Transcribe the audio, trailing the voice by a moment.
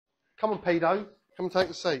Come on, paedo. Come and take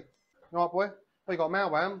a seat. You all right, boy? Oh, you got a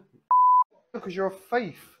malwam? Because you're a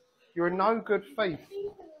thief. You're a no good thief.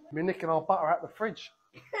 You're nicking our butter out the fridge.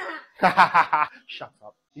 Shut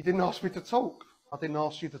up. You didn't ask me to talk. I didn't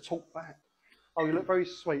ask you to talk back. Oh, you look very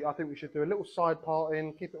sweet. I think we should do a little side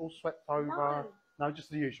parting, keep it all swept over. No, just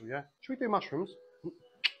the usual, yeah? Should we do mushrooms?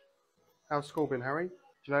 How's school been, Harry? Did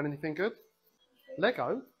you learn anything good?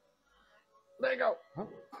 Lego? Lego! Huh?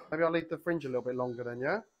 Maybe I'll leave the fringe a little bit longer then,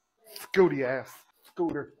 yeah? Scooty ass.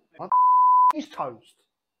 Scooter. What the toast?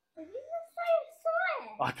 Did you just say a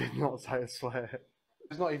swear? I did not say a swear.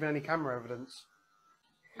 There's not even any camera evidence.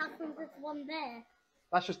 How come there's one there?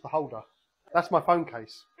 That's just the holder. That's my phone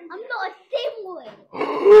case. I'm not a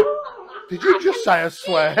dimwit. Did you just say a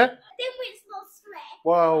swear? Dimwit's not swear.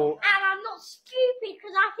 Well... And I'm not stupid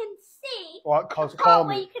because I can see. Right, cuz,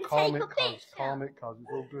 calm it, cuz, calm it, cuz.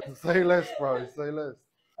 It's all good. Say less, bro, say less.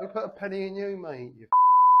 Who put a penny in you, mate? You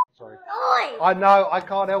sorry. Oi! I know, I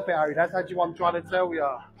can't help it, Harry. That's actually what I'm trying to tell you.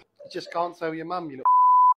 You just can't tell your mum, you little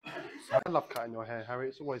I love cutting your hair, Harry.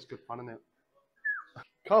 It's always good fun, isn't it?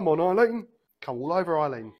 Come on, Eileen. Come all over,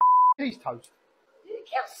 Eileen. Cheese toast. You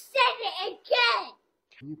just said it again.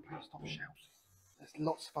 Can you please stop shouting? There's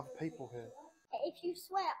lots of other people here. If you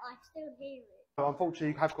swear, I still hear it. But unfortunately,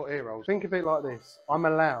 you have got ear rolls. Think of it like this. I'm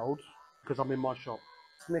allowed, because I'm in my shop.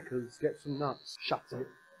 Snickers, get some nuts. Shut it.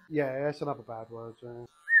 Yeah, that's another bad word.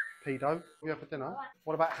 Pedo, we have for dinner.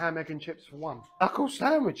 What about ham, egg and chips for one? Knuckle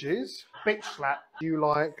sandwiches? Bitch slap. Do you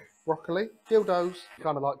like broccoli? Dildos?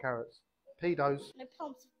 Kind of like carrots. Pedos? No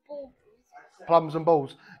plums and balls. Plums and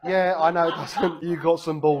balls. Yeah, I know. You got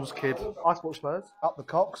some balls, kid. Icebox Spurs. Up the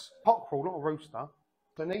cocks. Cockerel, not a rooster.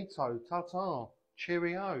 Benito. Tartar.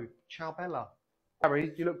 Cheerio. Ciao Bella.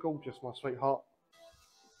 Harry, you look gorgeous, my sweetheart.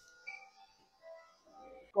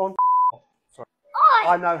 Go on. Sorry. Oi!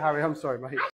 I know, Harry. I'm sorry, mate.